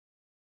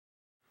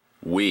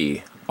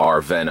We are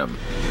Venom.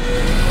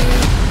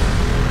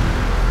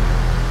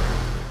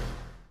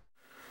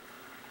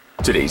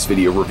 Today's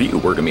video review,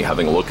 we're going to be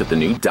having a look at the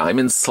new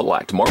Diamond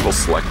Select Marvel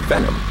Select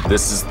Venom.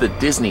 This is the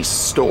Disney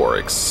Store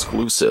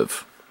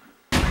exclusive.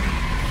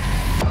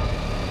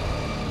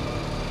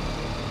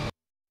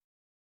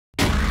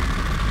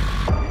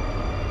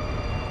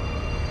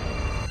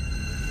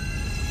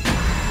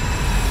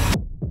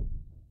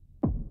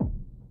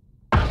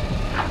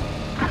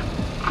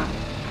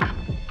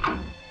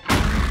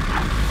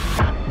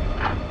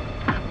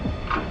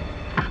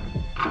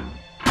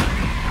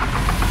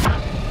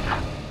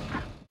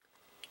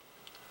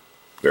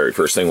 Very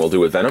first thing we'll do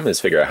with Venom is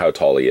figure out how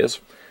tall he is.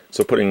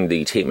 So putting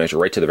the tape measure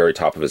right to the very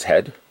top of his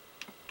head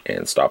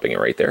and stopping it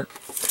right there.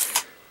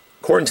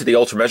 According to the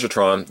Ultra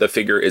Measure-tron, the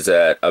figure is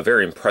at a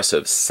very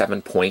impressive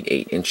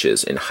 7.8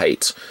 inches in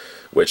height,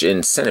 which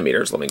in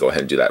centimeters, let me go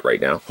ahead and do that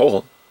right now. Hold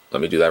on,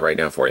 let me do that right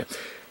now for you.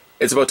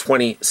 It's about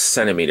 20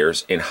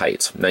 centimeters in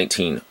height,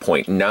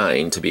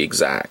 19.9 to be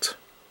exact.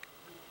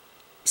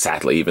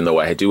 Sadly, even though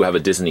I do have a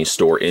Disney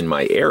store in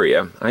my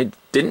area, I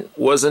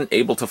wasn't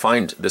able to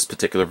find this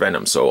particular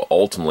Venom, so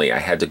ultimately I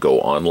had to go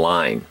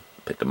online,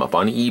 pick them up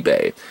on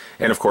eBay,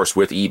 and of course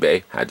with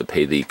eBay, had to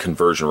pay the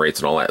conversion rates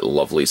and all that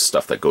lovely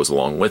stuff that goes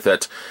along with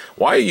it.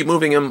 Why are you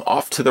moving him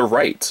off to the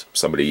right?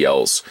 Somebody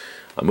yells.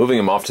 I'm moving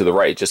him off to the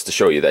right just to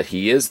show you that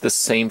he is the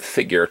same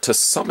figure to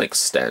some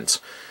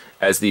extent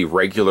as the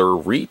regular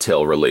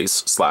retail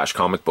release /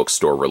 comic book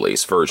store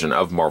release version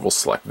of Marvel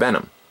Select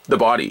Venom. The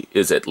body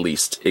is at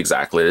least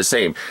exactly the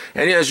same.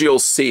 And as you'll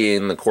see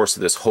in the course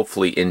of this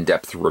hopefully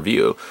in-depth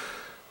review,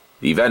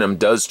 the Venom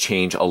does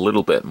change a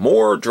little bit.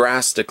 More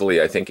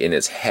drastically, I think, in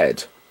his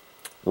head.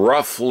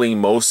 Roughly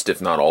most,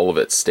 if not all of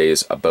it,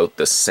 stays about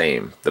the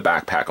same. The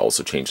backpack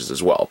also changes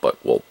as well, but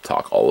we'll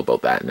talk all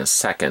about that in a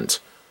second.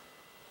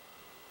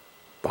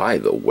 By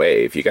the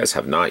way, if you guys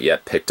have not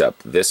yet picked up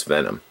this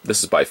Venom,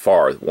 this is by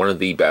far one of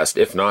the best,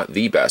 if not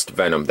the best,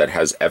 Venom that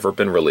has ever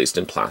been released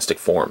in plastic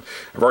form.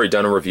 I've already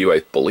done a review,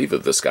 I believe,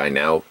 of this guy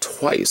now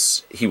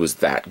twice. He was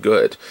that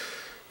good.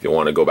 If you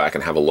want to go back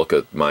and have a look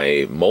at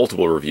my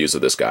multiple reviews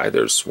of this guy,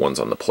 there's ones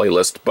on the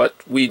playlist, but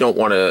we don't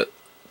want to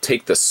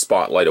take the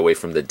spotlight away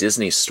from the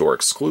Disney Store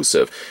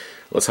exclusive.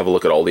 Let's have a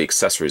look at all the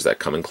accessories that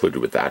come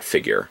included with that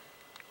figure.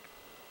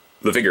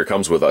 The figure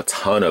comes with a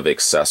ton of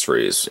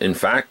accessories. In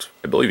fact,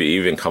 I believe it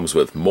even comes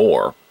with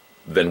more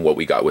than what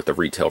we got with the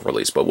retail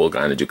release, but we'll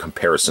kind of do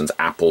comparisons,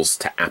 apples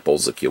to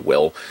apples, if you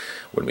will,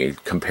 when we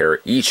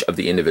compare each of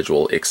the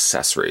individual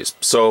accessories.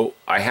 So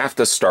I have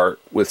to start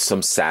with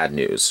some sad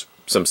news,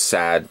 some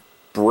sad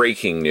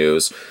breaking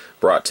news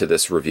brought to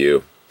this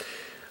review.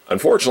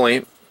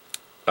 Unfortunately,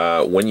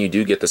 when you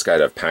do get this guy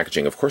out of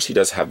packaging, of course he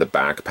does have the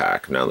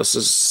backpack. Now this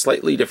is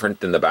slightly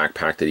different than the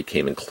backpack that he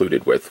came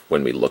included with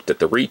when we looked at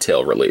the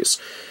retail release.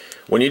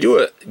 When you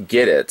do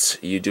get it,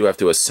 you do have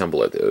to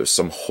assemble it. There's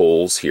some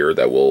holes here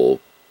that will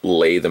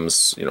lay them,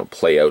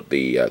 play out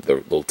the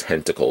little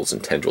tentacles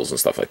and tendrils and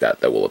stuff like that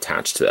that will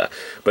attach to that.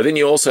 But then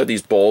you also have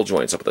these ball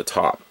joints up at the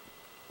top,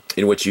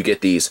 in which you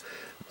get these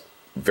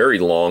very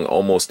long,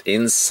 almost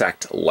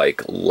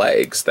insect-like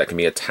legs that can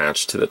be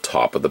attached to the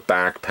top of the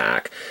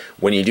backpack.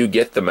 When you do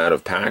get them out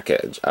of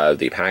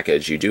the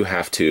package, you do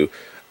have to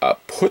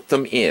put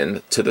them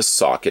in to the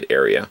socket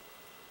area,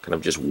 kind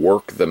of just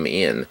work them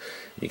in.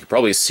 You can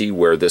probably see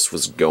where this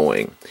was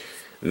going.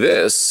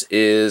 This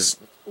is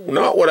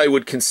not what I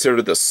would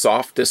consider the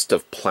softest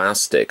of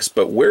plastics,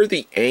 but where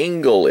the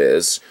angle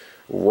is,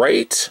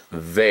 right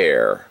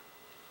there,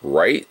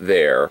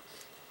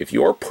 if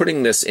you're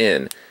putting this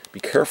in, be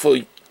careful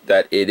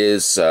that it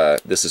is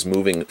this is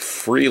moving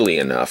freely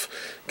enough,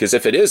 because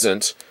if it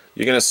isn't,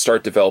 you're going to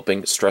start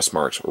developing stress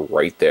marks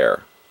right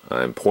there.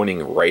 I'm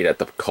pointing right at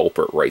the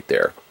culprit right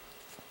there.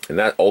 And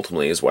that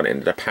ultimately is what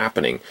ended up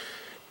happening.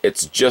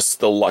 It's just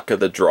the luck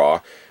of the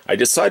draw. I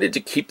decided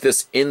to keep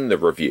this in the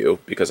review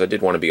because I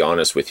did want to be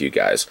honest with you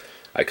guys.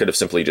 I could have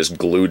simply just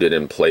glued it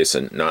in place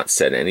and not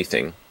said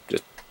anything.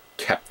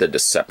 Kept the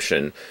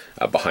deception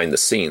behind the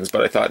scenes,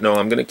 but I thought, no,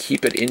 I'm going to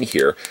keep it in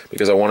here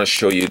because I want to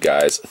show you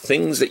guys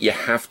things that you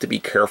have to be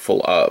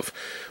careful of.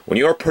 When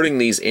you are putting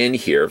these in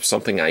here,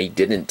 something I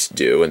didn't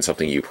do and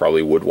something you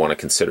probably would want to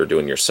consider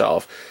doing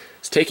yourself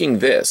is taking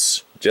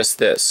this, just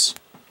this,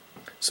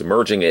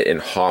 submerging it in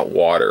hot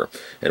water.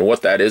 And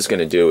what that is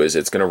going to do is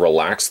it's going to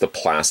relax the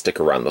plastic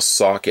around the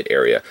socket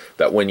area,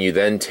 that when you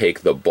then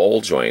take the ball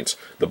joint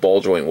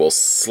will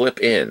slip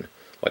in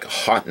like a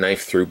hot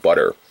knife through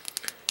butter.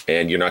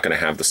 And you're not going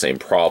to have the same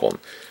problem.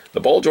 The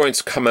ball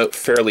joints come out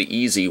fairly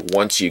easy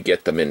once you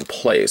get them in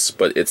place,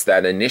 but it's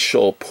that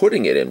initial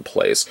putting it in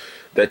place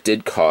that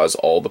did cause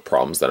all the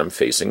problems that I'm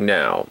facing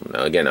now.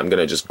 Now again, I'm going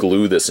to just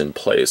glue this in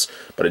place,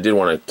 but I did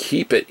want to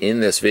keep it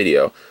in this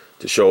video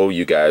to show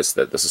you guys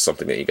that this is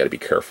something that you got to be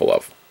careful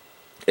of.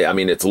 I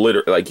mean, it's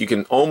literally, like, you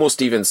can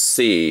almost even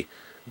see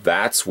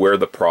that's where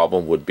the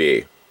problem would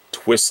be.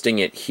 Twisting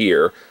it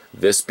here,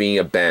 this being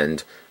a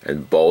bend,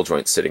 and ball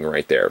joint sitting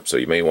right there. So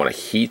you may want to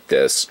heat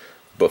this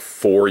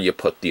before you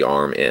put the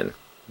arm in.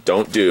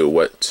 Don't do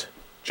what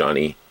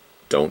Johnny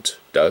Don't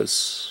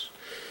does.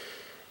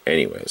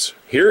 Anyways,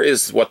 here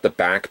is what the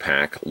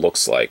backpack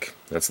looks like.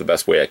 That's the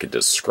best way I could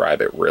describe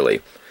it,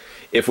 really.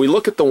 If we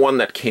look at the one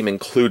that came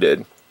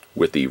included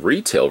with the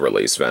retail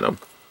release Venom,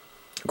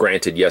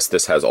 granted, yes,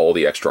 this has all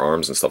the extra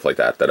arms and stuff like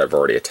that that I've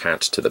already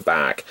attached to the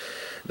back.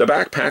 The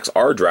backpacks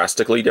are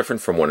drastically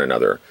different from one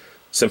another,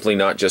 simply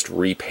not just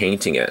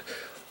repainting it.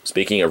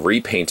 Speaking of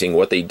repainting,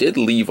 what they did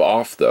leave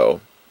off,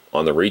 though,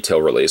 on the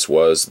retail release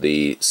was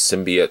the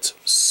symbiote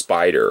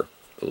spider,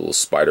 the little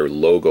spider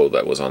logo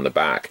that was on the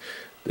back.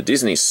 The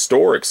Disney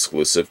Store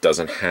exclusive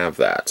doesn't have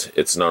that.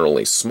 It's not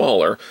only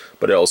smaller,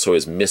 but it also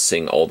is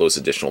missing all those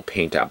additional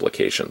paint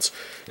applications.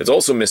 It's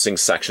also missing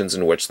sections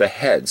in which the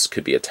heads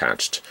could be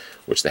attached,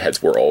 which the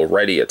heads were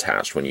already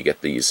attached when you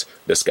get this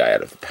guy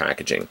out of the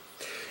packaging.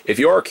 If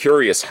you are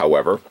curious,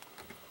 however,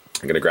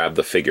 I'm going to grab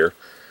the figure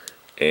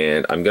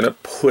and I'm going to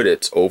put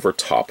it over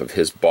top of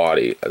his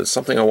body. There's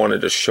something I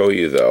wanted to show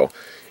you, though.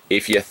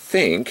 If you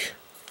think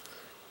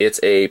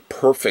it's a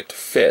perfect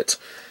fit,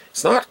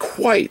 it's not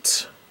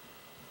quite.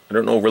 I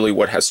don't know really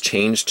what has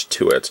changed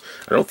to it.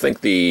 I don't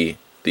think the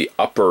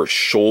upper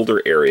shoulder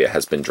area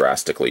has been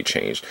drastically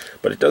changed,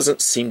 but it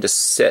doesn't seem to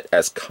sit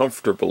as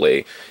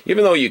comfortably,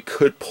 even though you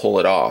could pull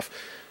it off.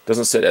 It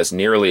doesn't sit as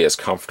nearly as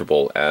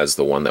comfortable as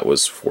the one that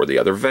was for the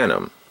other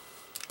Venom.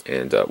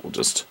 And we'll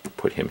just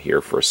put him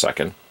here for a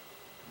second.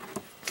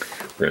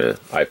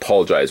 I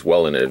apologize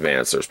well in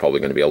advance. There's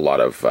probably going to be a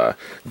lot of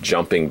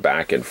jumping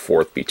back and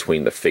forth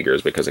between the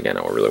figures because, again,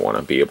 I really want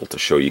to be able to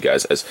show you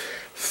guys as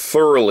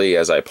thoroughly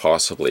as I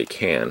possibly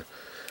can.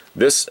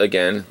 This,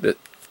 again,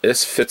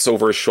 this fits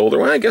over his shoulder.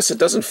 Well, I guess it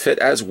doesn't fit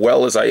as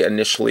well as I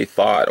initially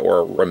thought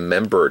or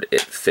remembered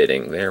it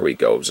fitting. There we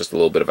go. Just a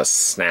little bit of a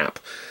snap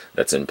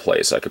that's in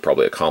place. I could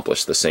probably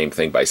accomplish the same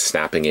thing by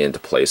snapping it into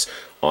place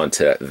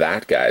onto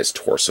that guy's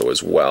torso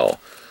as well.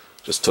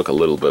 Just took a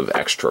little bit of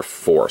extra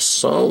force.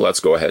 So let's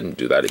go ahead and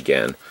do that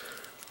again.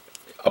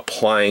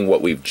 Applying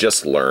what we've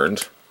just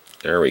learned.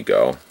 There we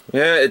go.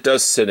 Yeah, it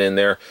does sit in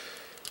there.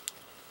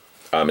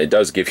 It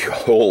does give you a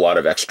whole lot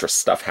of extra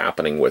stuff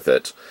happening with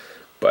it.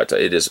 But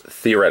it is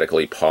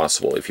theoretically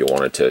possible if you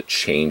wanted to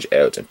change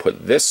out and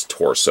put this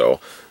torso,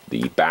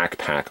 the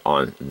backpack,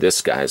 on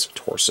this guy's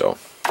torso.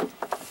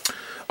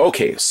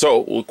 Okay, so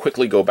we'll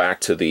quickly go back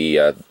to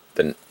the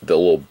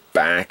little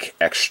back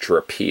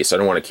extra piece. I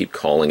don't want to keep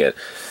calling it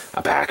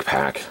a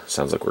backpack.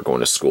 Sounds like we're going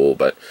to school,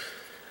 but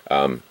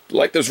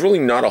like there's really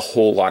not a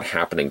whole lot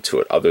happening to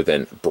it other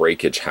than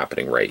breakage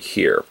happening right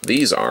here.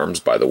 These arms,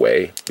 by the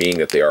way, being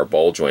that they are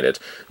ball jointed,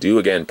 do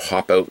again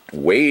pop out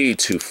way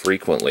too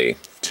frequently,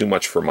 too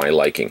much for my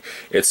liking.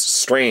 It's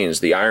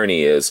strange. The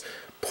irony is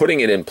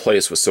putting it in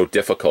place was so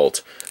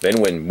difficult,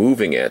 then when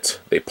moving it,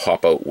 they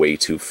pop out way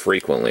too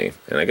frequently.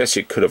 And I guess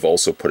you could have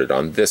also put it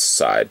on this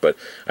side, but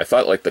I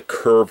thought like the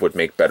curve would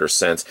make better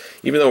sense,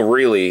 even though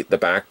really the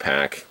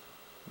backpack,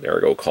 there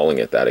we go, calling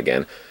it that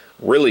again,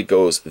 really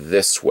goes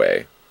this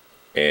way.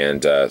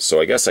 And so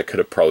I guess I could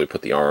have probably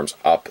put the arms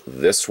up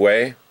this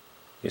way,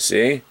 you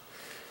see?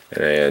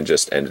 And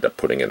just ended up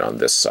putting it on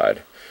this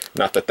side.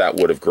 Not that that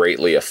would have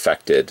greatly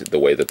affected the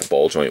way that the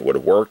ball joint would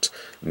have worked,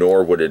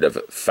 nor would it have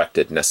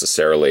affected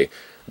necessarily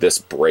this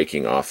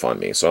breaking off on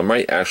me. So I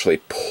might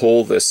actually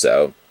pull this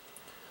out,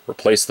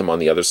 replace them on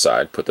the other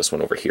side, put this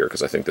one over here,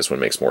 because I think this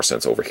one makes more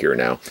sense over here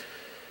now.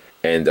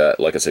 And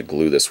like I said,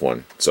 glue this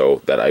one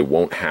so that I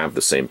won't have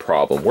the same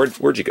problem.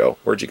 Where'd you go?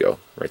 Where'd you go?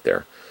 Right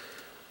there.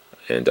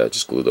 And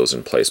just glue those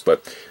in place.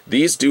 But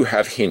these do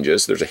have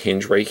hinges. There's a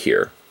hinge right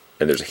here.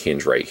 And there's a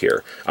hinge right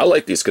here. I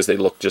like these because they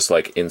look just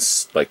like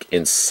insectoid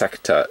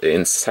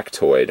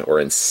or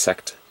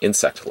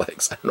insect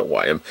legs. I don't know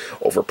why I'm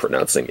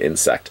overpronouncing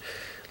insect.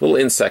 Little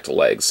insect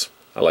legs.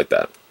 I like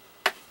that.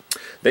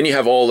 Then you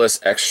have all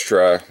this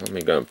extra. Let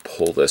me go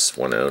pull this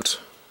one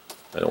out.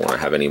 I don't want to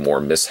have any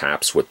more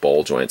mishaps with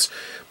ball joints.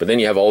 But then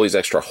you have all these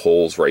extra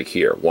holes right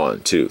here.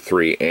 1, 2,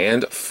 3,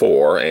 and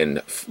 4,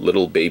 and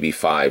little baby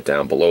 5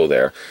 down below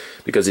there.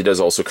 Because it does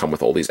also come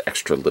with all these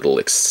extra little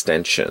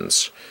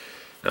extensions.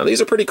 Now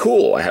these are pretty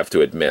cool, I have to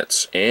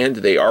admit, and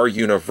they are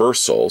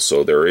universal,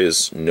 so there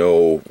is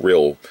no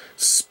real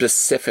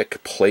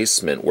specific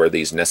placement where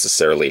these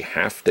necessarily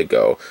have to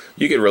go.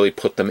 You can really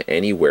put them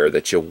anywhere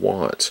that you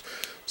want.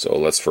 So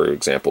let's, for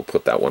example,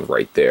 put that one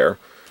right there.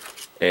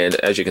 And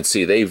as you can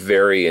see, they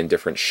vary in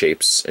different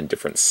shapes and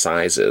different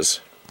sizes.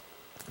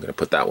 I'm going to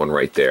put that one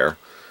right there.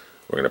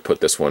 We're going to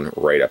put this one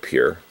right up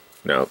here.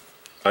 Now,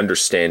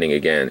 understanding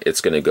again, it's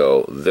going to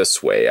go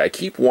this way. I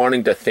keep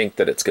wanting to think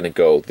that it's going to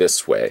go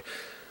this way,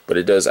 but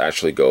it does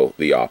actually go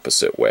the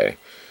opposite way.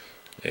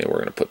 And we're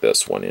going to put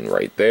this one in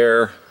right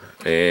there,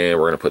 and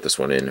we're going to put this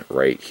one in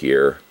right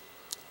here,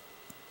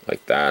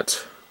 like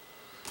that,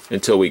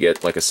 until we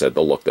get, like I said,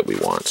 the look that we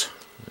want.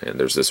 And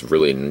there's this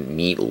really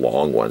neat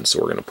long one, so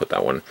we're going to put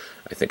that one,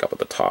 I think, up at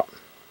the top,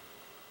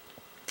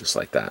 just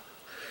like that.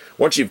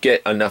 Once you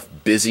get enough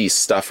busy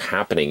stuff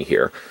happening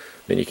here,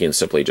 then you can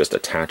simply just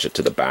attach it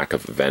to the back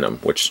of Venom,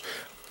 which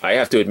I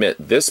have to admit,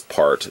 this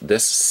part,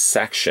 this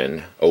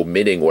section,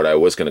 omitting what I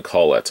was going to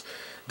call it,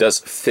 does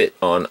fit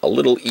on a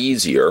little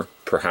easier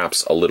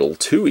perhaps a little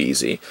too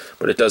easy,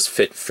 but it does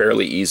fit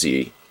fairly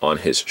easy on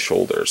his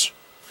shoulders.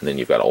 And then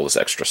you've got all this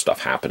extra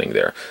stuff happening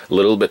there. A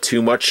little bit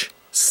too much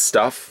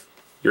stuff,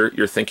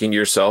 you're thinking to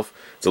yourself,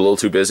 it's a little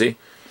too busy.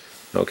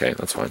 Okay,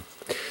 that's fine.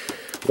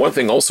 One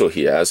thing also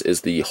he has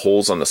is the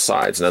holes on the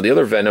sides. Now the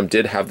other Venom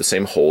did have the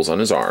same holes on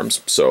his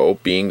arms, so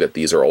being that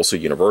these are also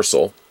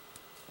universal,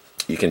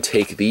 you can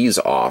take these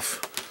off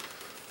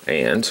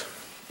and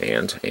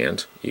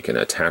you can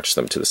attach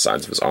them to the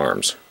sides of his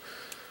arms.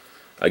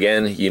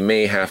 Again, you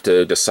may have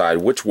to decide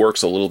which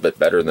works a little bit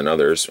better than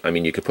others. I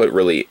mean, you could put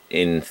really,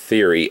 in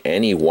theory,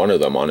 any one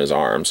of them on his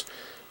arms,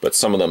 but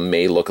some of them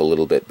may look a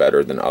little bit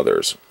better than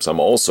others. Some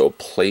also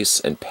place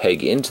and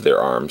peg into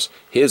their arms,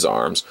 his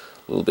arms,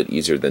 a little bit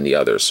easier than the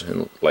others.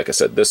 And like I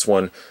said, this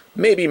one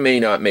maybe may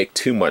not make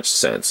too much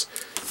sense.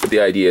 But the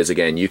idea is,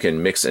 again, you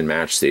can mix and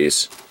match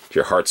these to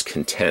your heart's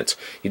content.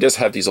 He does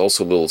have these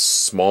also little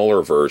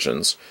smaller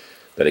versions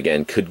that,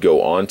 again, could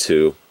go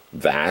onto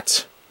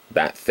that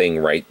thing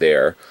right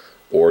there,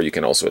 or you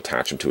can also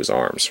attach them to his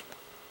arms.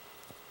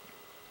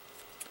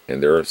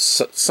 And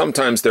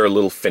sometimes they're a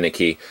little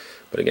finicky,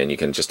 but again, you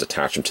can just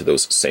attach them to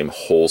those same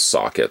hole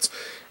sockets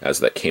as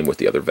that came with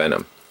the other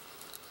Venom.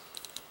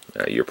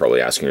 Now, you're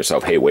probably asking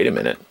yourself, hey, wait a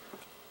minute.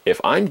 If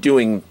I'm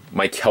doing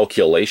my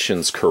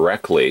calculations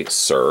correctly,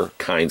 sir,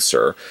 kind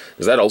sir,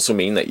 does that also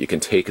mean that you can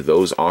take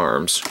those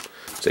arms,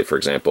 say for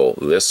example,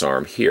 this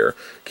arm here,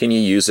 can you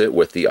use it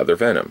with the other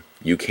Venom?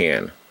 You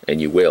can, and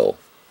you will,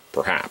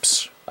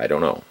 perhaps. I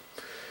don't know.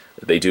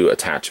 They do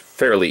attach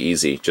fairly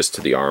easy just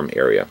to the arm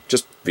area,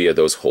 just via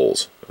those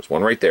holes. There's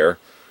one right there,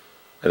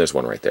 and there's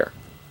one right there.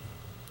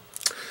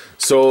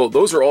 So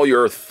those are all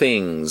your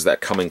things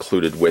that come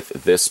included with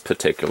this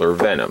particular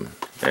Venom.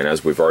 And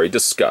as we've already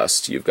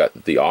discussed, you've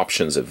got the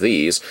options of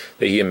these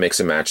that you can mix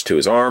and match to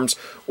his arms,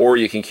 or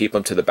you can keep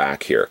them to the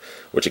back here,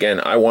 which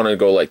again, I want to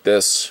go like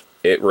this.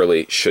 It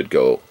really should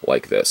go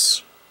like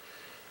this.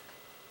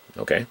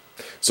 Okay,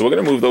 so we're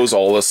going to move those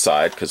all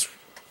aside because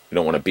we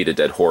don't want to beat a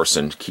dead horse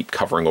and keep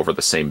covering over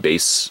the same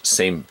base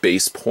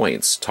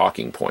points,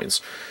 talking points.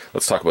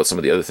 Let's talk about some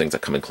of the other things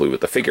that come included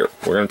with the figure.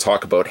 We're going to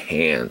talk about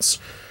hands.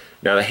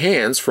 Now the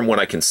hands, from what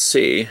I can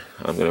see,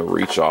 I'm going to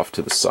reach off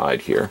to the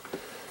side here.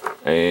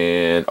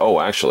 And,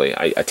 oh, actually,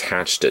 I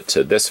attached it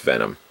to this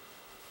Venom.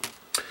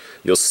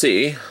 You'll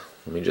see,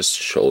 let me just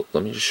show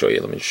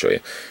you.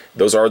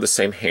 Those are the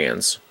same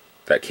hands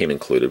that came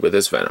included with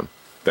this Venom.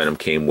 Venom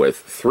came with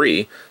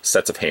 3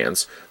 sets of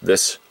hands.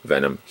 This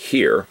Venom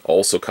here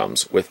also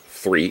comes with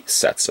 3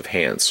 sets of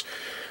hands.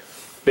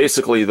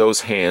 Basically,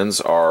 those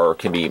hands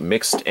can be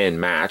mixed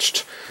and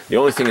matched. The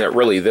only thing that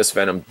really this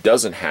Venom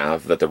doesn't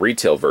have that the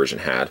retail version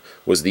had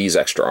was these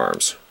extra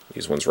arms.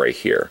 These ones right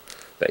here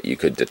that you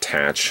could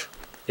detach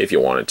if you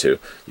wanted to.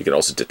 You could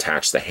also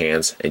detach the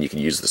hands, and you can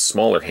use the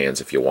smaller hands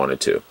if you wanted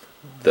to.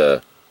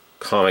 The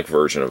comic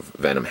version of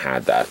Venom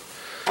had that.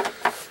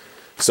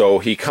 So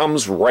he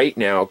comes right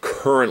now,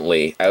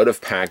 currently, out of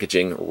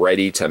packaging,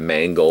 ready to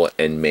mangle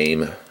and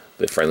maim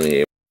the friendly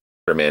neighbor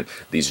man.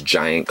 These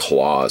giant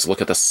claws.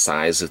 Look at the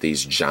size of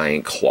these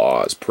giant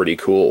claws. Pretty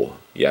cool,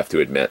 you have to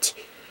admit.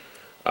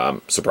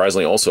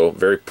 Surprisingly also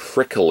very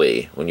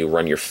prickly when you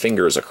run your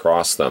fingers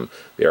across them.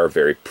 They are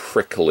very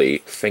prickly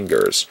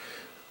fingers.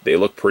 They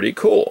look pretty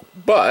cool,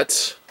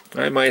 but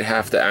I might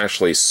have to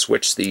actually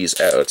switch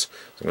these out. So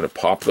I'm going to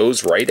pop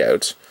those right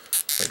out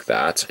like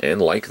that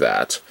and like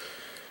that.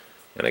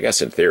 And I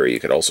guess in theory you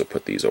could also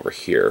put these over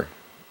here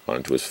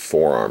onto his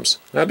forearms.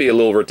 That'd be a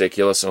little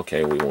ridiculous.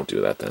 Okay, we won't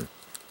do that then.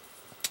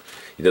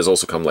 He does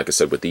also come, like I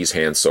said, with these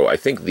hands, so I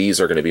think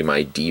these are going to be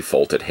my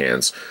defaulted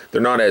hands.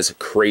 They're not as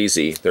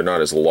crazy, they're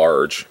not as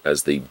large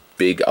as the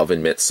big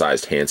oven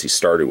mitt-sized hands he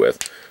started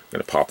with. I'm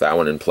going to pop that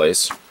one in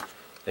place,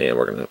 and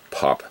we're going to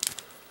pop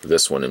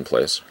this one in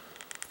place.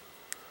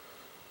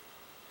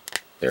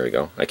 There we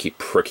go. I keep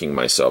pricking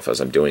myself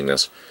as I'm doing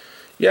this.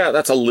 Yeah,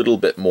 that's a little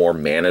bit more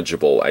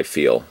manageable, I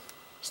feel.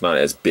 It's not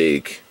as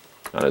big,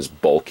 not as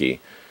bulky.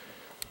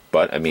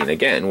 But, I mean,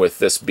 again, with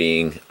this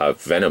being a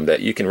Venom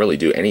that you can really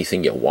do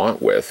anything you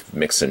want with,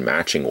 mix and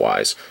matching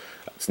wise,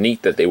 it's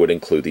neat that they would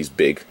include these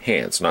big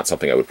hands. Not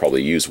something I would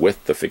probably use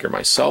with the figure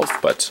myself,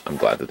 but I'm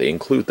glad that they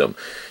include them.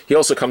 He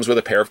also comes with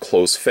a pair of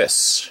closed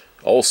fists.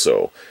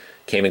 Also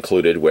came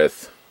included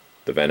with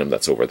the Venom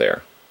that's over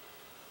there.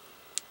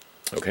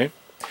 Okay,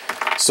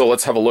 so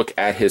let's have a look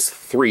at his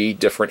 3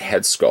 different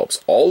head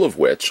sculpts,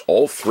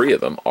 all 3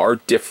 of them, are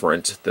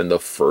different than the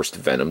first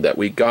Venom that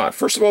we got.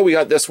 First of all, we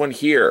got this one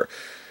here.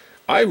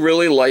 I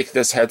really like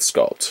this head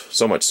sculpt,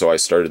 so much so I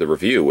started the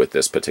review with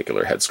this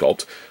particular head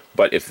sculpt,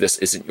 but if this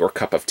isn't your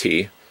cup of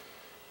tea,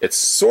 it's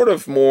sort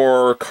of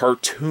more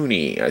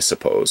cartoony, I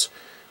suppose.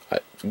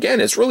 Again,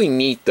 it's really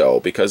neat though,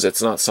 because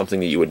it's not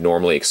something that you would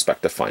normally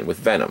expect to find with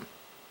Venom.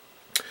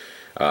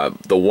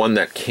 The one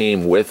that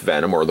came with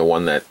Venom, or the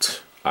one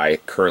that I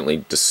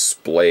currently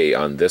display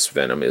on this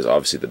Venom, is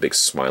obviously the big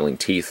smiling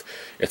teeth.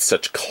 It's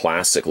such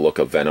classic look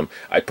of Venom.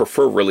 I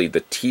prefer really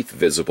the teeth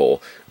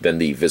visible than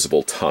the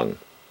visible tongue.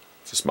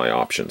 Just my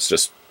options,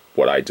 just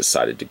what I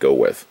decided to go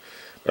with.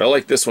 But I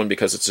like this one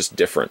because it's just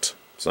different.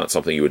 It's not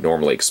something you would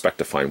normally expect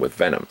to find with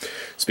Venom.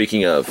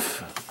 Speaking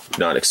of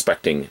not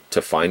expecting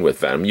to find with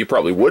Venom, you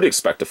probably would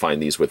expect to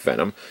find these with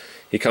Venom.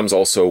 He comes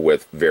also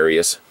with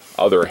various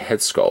other head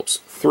sculpts.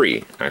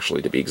 3,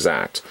 actually, to be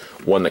exact.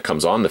 One that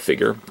comes on the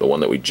figure, the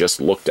one that we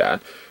just looked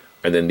at,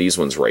 and then these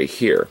ones right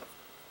here.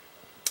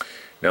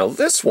 Now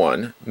this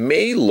one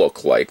may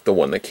look like the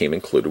one that came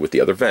included with the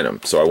other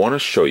Venom. So I want to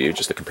show you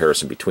just a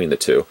comparison between the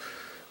two.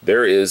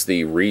 There is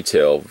the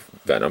retail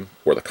Venom,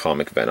 or the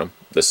comic Venom.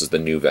 This is the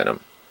new Venom.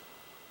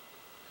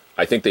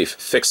 I think they've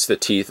fixed the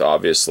teeth,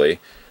 obviously.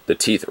 The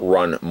teeth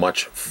run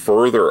much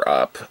further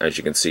up, as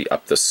you can see,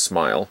 up the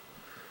smile.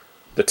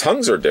 The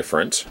tongues are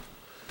different.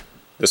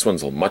 This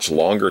one's a much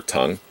longer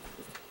tongue.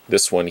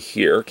 This one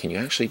here, can you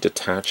actually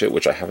detach it,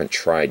 which I haven't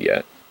tried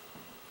yet?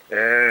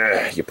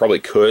 You probably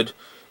could.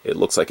 It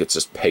looks like it's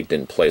just pegged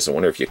in place. I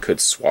wonder if you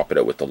could swap it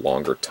out with the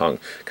longer tongue.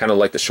 Kind of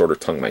like the shorter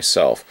tongue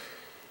myself.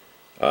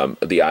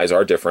 The eyes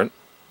are different.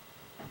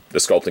 The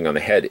sculpting on the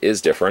head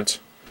is different.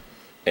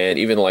 And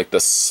even like the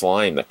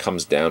slime that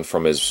comes down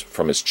from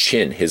his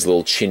chin, his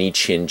little chinny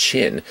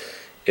chin,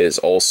 is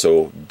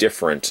also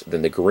different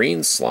than the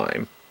green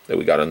slime that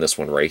we got on this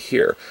one right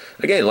here.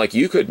 Again, like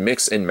you could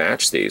mix and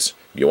match these.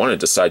 If you want to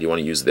decide you want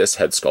to use this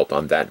head sculpt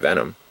on that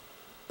Venom,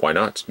 why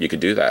not? You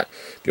could do that.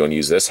 If you want to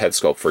use this head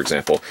sculpt, for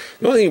example,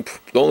 the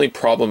only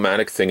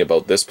problematic thing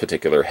about this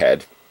particular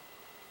head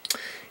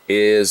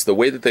is the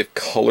way that they've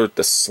colored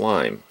the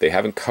slime. They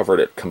haven't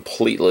covered it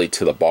completely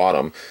to the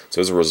bottom,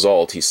 so as a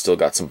result, he's still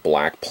got some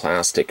black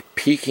plastic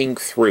peeking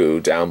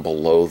through down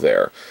below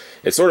there.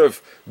 It sort of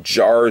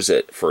jars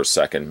it for a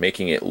second,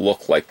 making it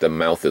look like the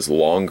mouth is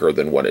longer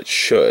than what it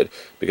should,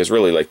 because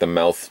really, like, the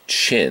mouth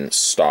chin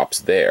stops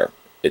there.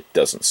 It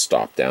doesn't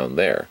stop down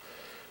there.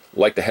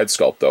 Like the head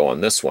sculpt, though, on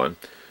this one.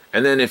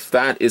 And then if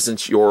that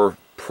isn't your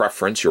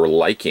preference, your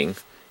liking,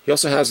 he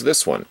also has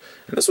this one.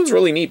 And this one's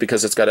really neat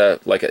because it's got an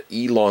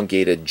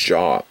elongated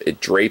jaw.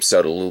 It drapes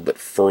out a little bit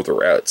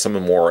further out. Some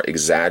of the more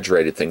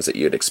exaggerated things that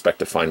you'd expect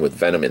to find with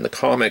Venom in the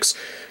comics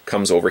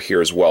comes over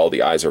here as well.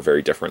 The eyes are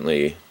very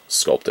differently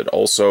sculpted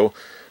also.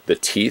 The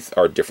teeth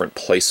are different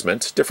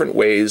placement, different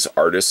ways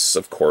artists,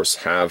 of course,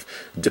 have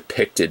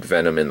depicted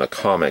Venom in the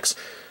comics.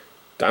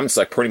 Diamond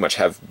Select pretty much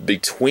have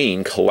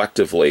between,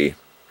 collectively,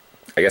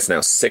 I guess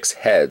now 6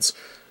 heads.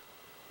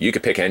 You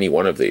could pick any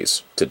one of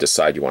these to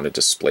decide you want to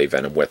display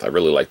Venom with. I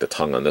really like the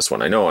tongue on this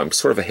one. I know I'm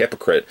sort of a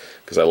hypocrite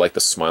because I like the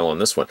smile on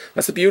this one.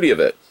 That's the beauty of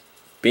it.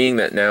 Being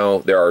that now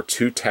there are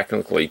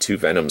technically two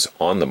Venoms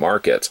on the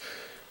market,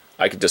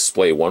 I could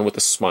display one with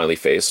a smiley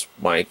face,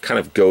 my kind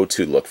of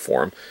go-to look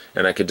for him,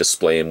 and I could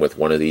display him with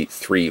one of the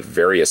 3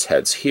 various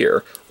heads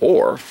here,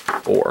 or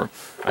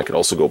I could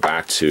also go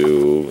back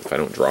to, if I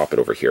don't drop it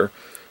over here,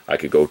 I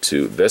could go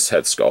to this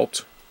head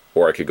sculpt,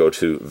 or I could go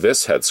to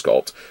this head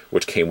sculpt,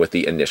 which came with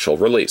the initial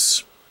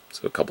release.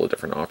 So a couple of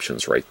different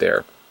options right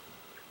there.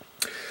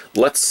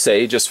 Let's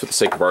say, just for the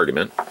sake of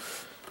argument,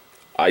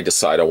 I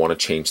decide I want to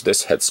change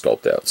this head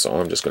sculpt out. So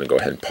I'm just going to go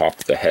ahead and pop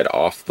the head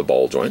off the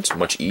ball joint.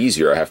 Much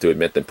easier, I have to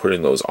admit, than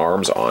putting those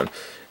arms on.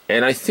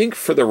 And I think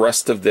for the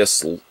rest of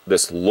this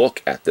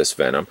look at this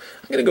Venom,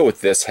 I'm going to go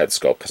with this head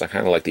sculpt because I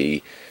kind of like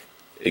the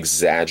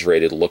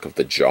exaggerated look of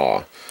the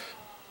jaw.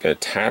 Going to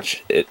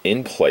attach it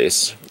in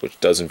place, which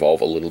does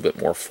involve a little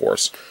bit more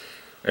force.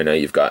 And now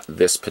you've got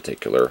this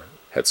particular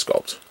head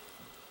sculpt,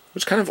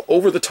 which is kind of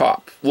over the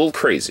top, a little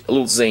crazy, a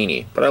little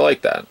zany, but I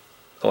like that.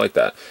 I like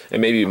that. And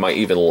maybe it might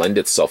even lend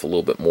itself a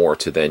little bit more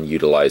to then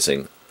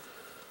utilizing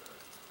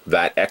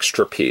that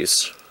extra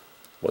piece,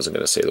 wasn't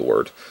going to say the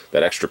word,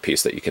 that extra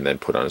piece that you can then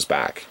put on his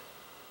back.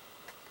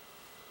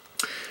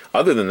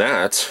 Other than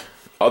that,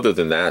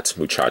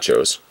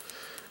 muchachos,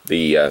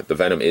 the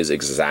Venom is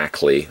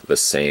exactly the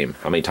same.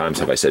 How many times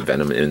have I said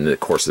Venom in the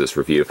course of this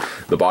review?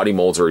 The body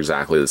molds are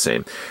exactly the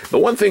same. The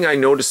one thing I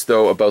noticed,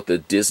 though, about the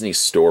Disney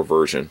Store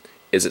version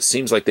is it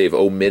seems like they've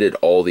omitted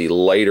all the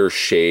lighter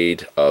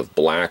shade of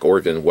black, or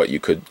even what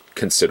you could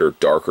consider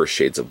darker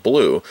shades of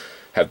blue,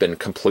 have been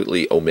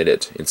completely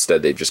omitted.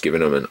 Instead, they've just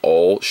given them an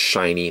all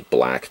shiny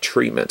black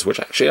treatment, which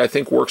actually I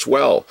think works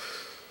well.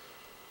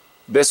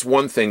 This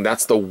one thing,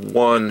 that's the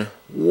one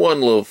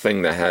little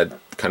thing that had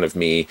kind of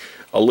me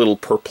a little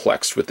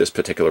perplexed with this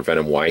particular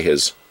Venom, why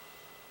his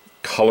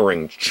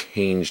coloring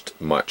changed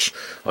much.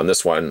 On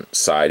this one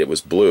side it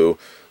was blue,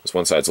 this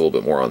one side's a little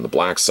bit more on the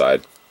black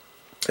side.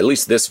 At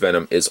least this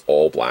Venom is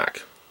all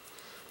black.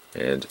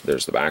 And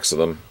there's the backs of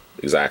them,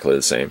 exactly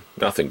the same,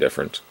 nothing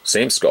different.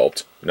 Same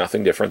sculpt,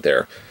 nothing different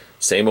there.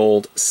 Same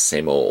old,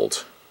 same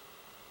old.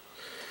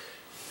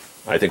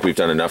 I think we've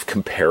done enough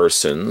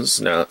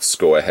comparisons. Now let's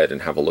go ahead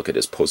and have a look at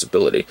his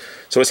posability.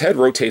 So his head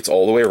rotates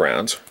all the way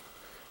around.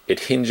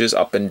 It hinges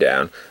up and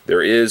down.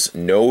 There is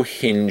no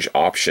hinge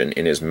option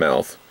in his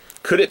mouth.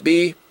 Could it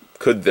be?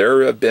 Could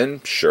there have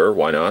been? Sure,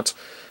 why not?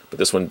 But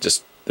this one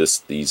just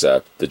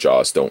the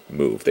jaws don't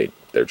move.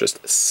 They're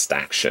just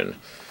staction.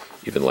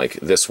 Even like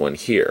this one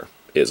here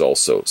is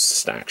also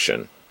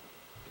staction.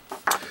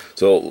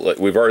 So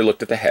we've already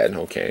looked at the head.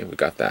 Okay, we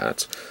got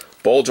that.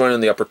 Ball joint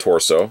on the upper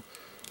torso.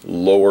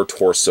 Lower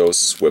torso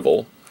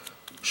swivel.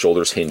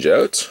 Shoulders hinge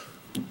out.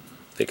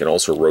 They can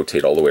also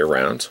rotate all the way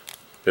around.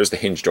 There's the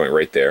hinge joint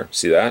right there.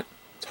 See that?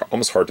 It's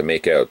almost hard to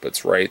make out, but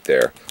it's right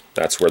there.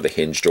 That's where the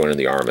hinge joint in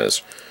the arm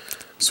is.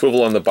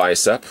 Swivel on the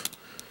bicep.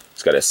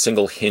 It's got a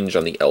single hinge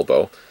on the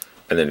elbow.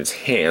 And then its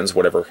hands,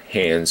 whatever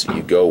hands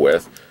you go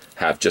with,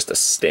 have just a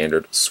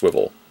standard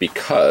swivel.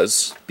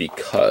 Because they're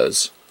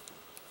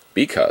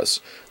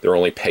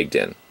only pegged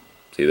in.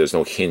 See, there's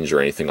no hinge or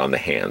anything on the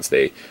hands.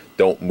 They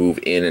don't move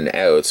in and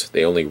out.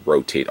 They only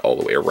rotate all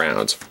the way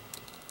around.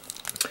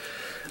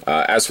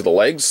 As for the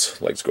legs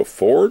go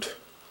forward,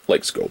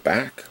 legs go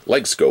back,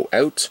 legs go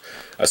out,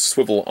 a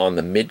swivel on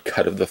the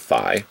mid-cut of the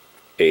thigh,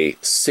 a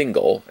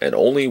single and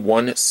only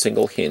one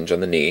single hinge on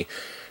the knee,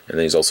 and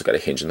then he's also got a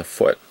hinge in the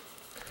foot.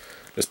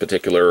 This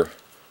particular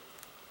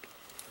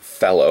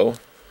fellow,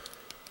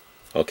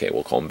 okay,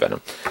 we'll call him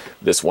Venom.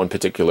 This one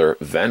particular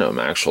Venom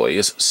actually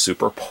is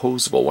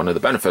superposable, one of the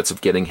benefits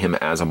of getting him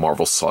as a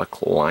Marvel Select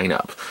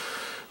lineup.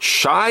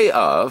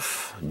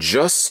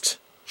 Just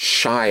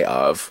shy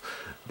of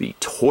the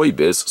Toy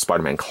Biz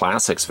Spider-Man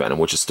Classics Venom,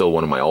 which is still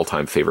one of my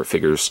all-time favorite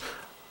figures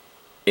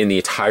in the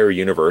entire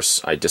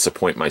universe. I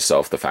disappoint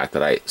myself the fact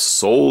that I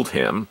sold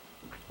him.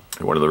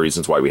 And one of the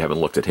reasons why we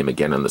haven't looked at him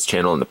again on this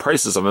channel, and the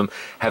prices of him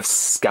have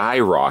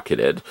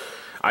skyrocketed.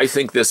 I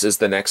think this is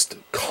the next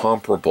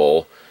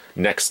comparable,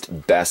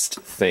 next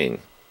best thing.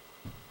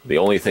 The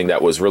only thing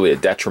that was really a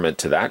detriment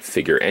to that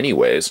figure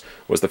anyways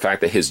was the fact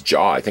that his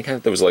jaw, I think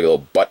there was like a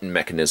little button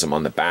mechanism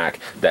on the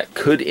back that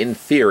could, in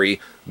theory,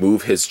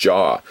 move his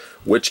jaw,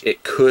 which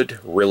it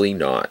could really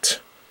not.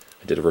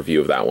 I did a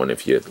review of that one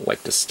if you'd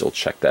like to still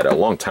check that out. A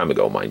long time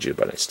ago, mind you,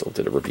 but I still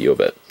did a review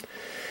of it.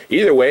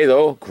 Either way,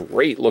 though,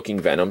 great looking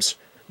Venoms.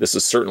 This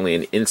is certainly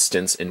an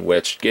instance in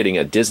which getting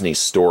a Disney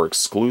Store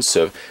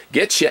exclusive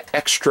gets you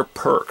extra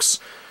perks.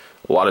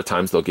 A lot of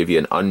times they'll give you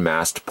an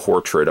unmasked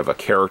portrait of a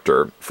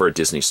character for a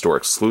Disney Store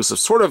exclusive,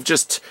 sort of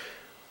just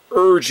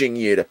urging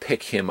you to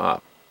pick him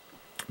up.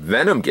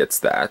 Venom gets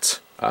that.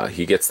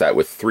 He gets that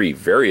with 3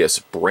 various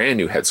brand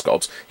new head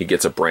sculpts. He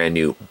gets a brand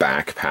new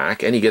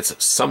backpack, and he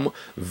gets some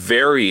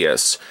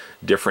various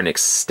different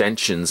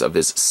extensions of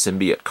his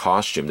symbiote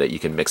costume that you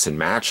can mix and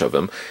match of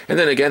him. And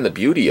then again, the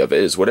beauty of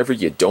it is whatever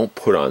you don't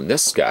put on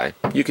this guy,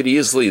 you could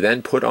easily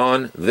then put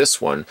on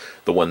this one,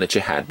 the one that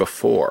you had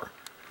before.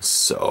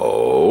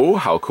 So,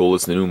 how cool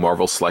is the new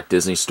Marvel Select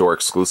Disney Store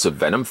exclusive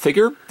Venom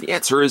figure? The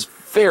answer is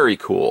very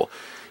cool.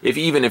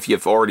 Even if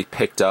you've already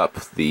picked up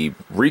the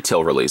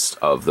retail release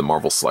of the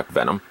Marvel Select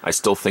Venom, I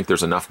still think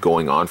there's enough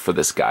going on for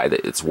this guy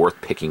that it's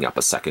worth picking up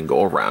a second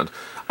go around.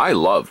 I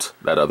loved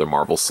that other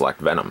Marvel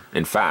Select Venom.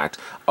 In fact,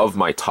 of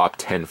my top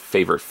 10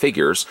 favorite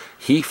figures,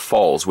 he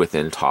falls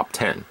within top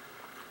 10.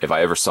 If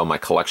I ever sell my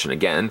collection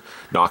again,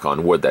 knock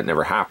on wood that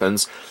never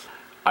happens,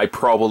 I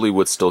probably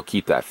would still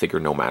keep that figure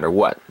no matter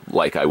what,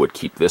 like I would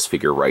keep this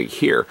figure right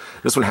here.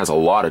 This one has a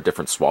lot of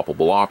different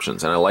swappable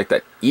options, and I like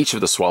that each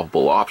of the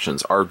swappable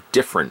options are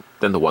different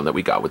than the one that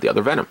we got with the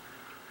other Venom.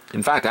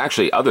 In fact,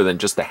 actually, other than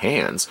just the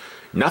hands,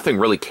 nothing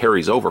really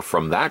carries over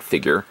from that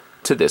figure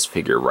to this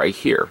figure right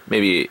here.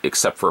 Maybe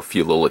except for a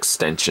few little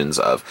extensions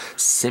of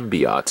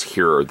symbiote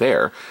here or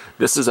there.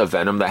 This is a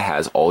Venom that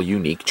has all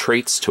unique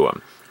traits to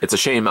him. It's a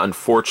shame,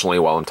 unfortunately,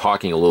 while I'm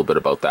talking a little bit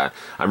about that,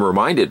 I'm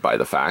reminded by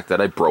the fact that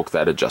I broke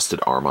that adjusted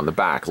arm on the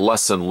back.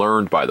 Lesson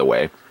learned, by the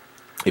way.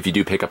 If you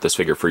do pick up this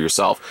figure for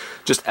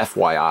yourself, just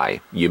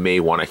FYI, you may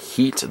want to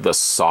heat the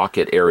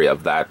socket area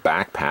of that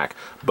backpack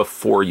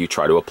before you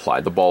try to apply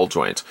the ball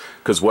joint.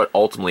 Because what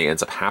ultimately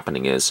ends up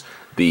happening is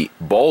the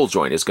ball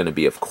joint is going to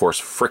be, of course,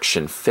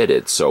 friction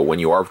fitted. So when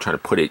you are trying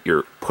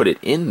to put it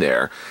in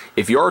there,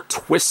 if you're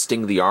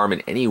twisting the arm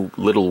in any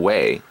little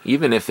way,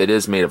 even if it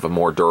is made of a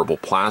more durable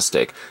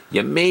plastic,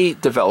 you may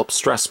develop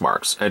stress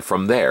marks. And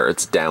from there,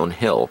 it's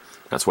downhill.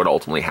 That's what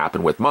ultimately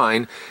happened with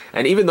mine.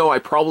 And even though I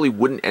probably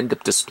wouldn't end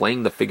up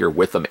displaying the figure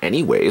with them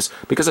anyways,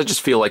 because I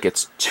just feel like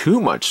it's too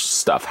much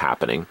stuff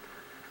happening,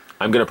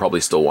 I'm going to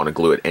probably still want to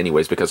glue it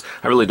anyways, because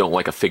I really don't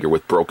like a figure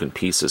with broken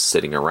pieces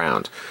sitting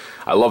around.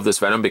 I love this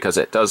Venom because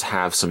it does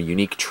have some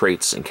unique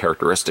traits and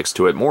characteristics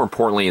to it. More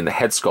importantly, in the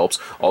head sculpts,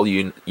 all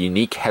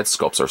unique head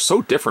sculpts are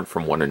so different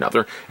from one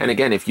another. And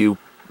again, if you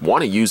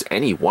want to use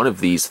any one of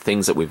these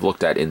things that we've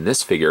looked at in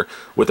this figure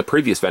with the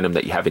previous Venom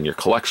that you have in your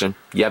collection,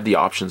 you have the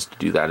options to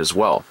do that as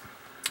well.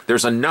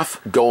 There's enough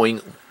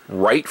going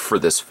right for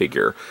this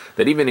figure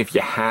that even if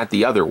you had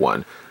the other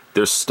one,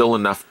 there's still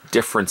enough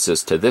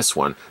differences to this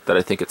one that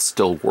I think it's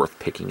still worth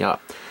picking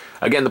up.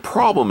 Again, the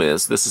problem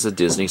is this is a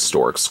Disney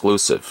Store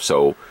exclusive,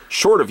 so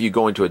short of you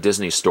going to a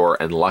Disney store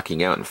and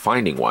lucking out and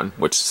finding one,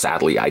 which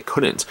sadly I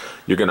couldn't,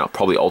 you're going to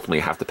probably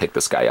ultimately have to pick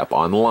this guy up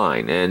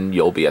online, and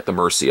you'll be at the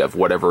mercy of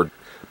whatever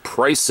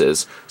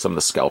prices some of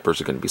the scalpers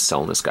are going to be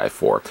selling this guy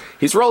for.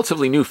 He's a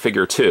relatively new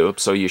figure too,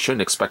 so you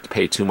shouldn't expect to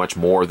pay too much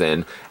more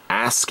than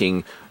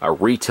asking a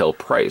retail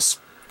price.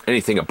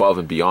 Anything above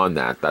and beyond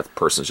that, that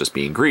person's just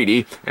being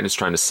greedy and is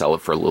trying to sell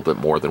it for a little bit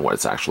more than what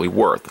it's actually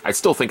worth. I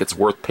still think it's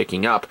worth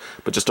picking up,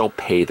 but just don't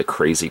pay the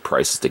crazy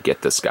prices to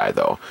get this guy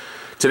though.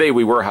 Today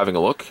we were having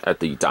a look at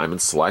the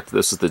Diamond Select.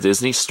 This is the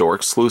Disney Store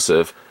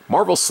exclusive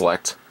Marvel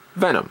Select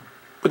Venom.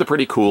 with a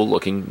pretty cool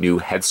looking new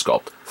head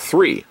sculpt.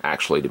 3,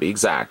 actually, to be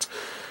exact.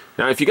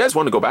 Now, if you guys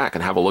want to go back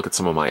and have a look at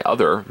some of my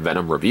other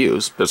Venom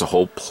reviews, there's a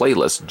whole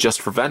playlist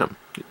just for Venom.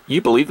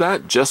 You believe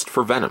that? Just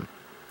for Venom.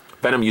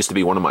 Venom used to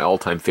be one of my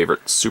all-time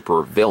favorite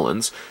super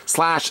villains /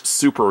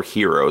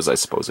 superheroes, I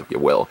suppose, if you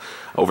will.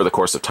 Over the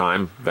course of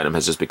time, Venom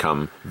has just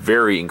become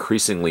very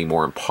increasingly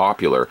more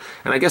popular,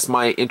 and I guess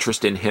my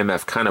interest in him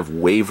have kind of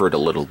wavered a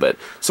little bit,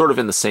 sort of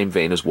in the same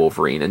vein as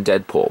Wolverine and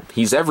Deadpool.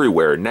 He's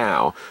everywhere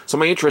now, so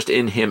my interest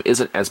in him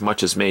isn't as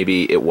much as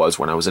maybe it was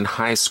when I was in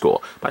high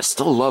school, but I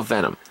still love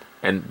Venom,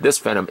 and this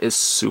Venom is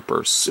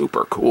super,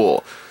 super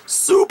cool.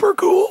 Super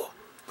cool!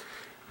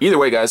 Either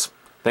way, guys,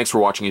 thanks for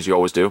watching as you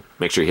always do.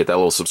 Make sure you hit that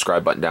little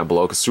subscribe button down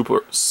below because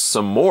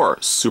some more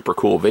super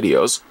cool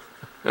videos,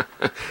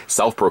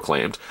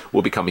 self-proclaimed,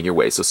 will be coming your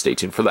way, so stay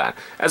tuned for that.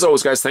 As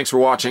always, guys, thanks for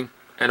watching,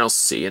 and I'll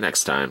see you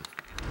next time.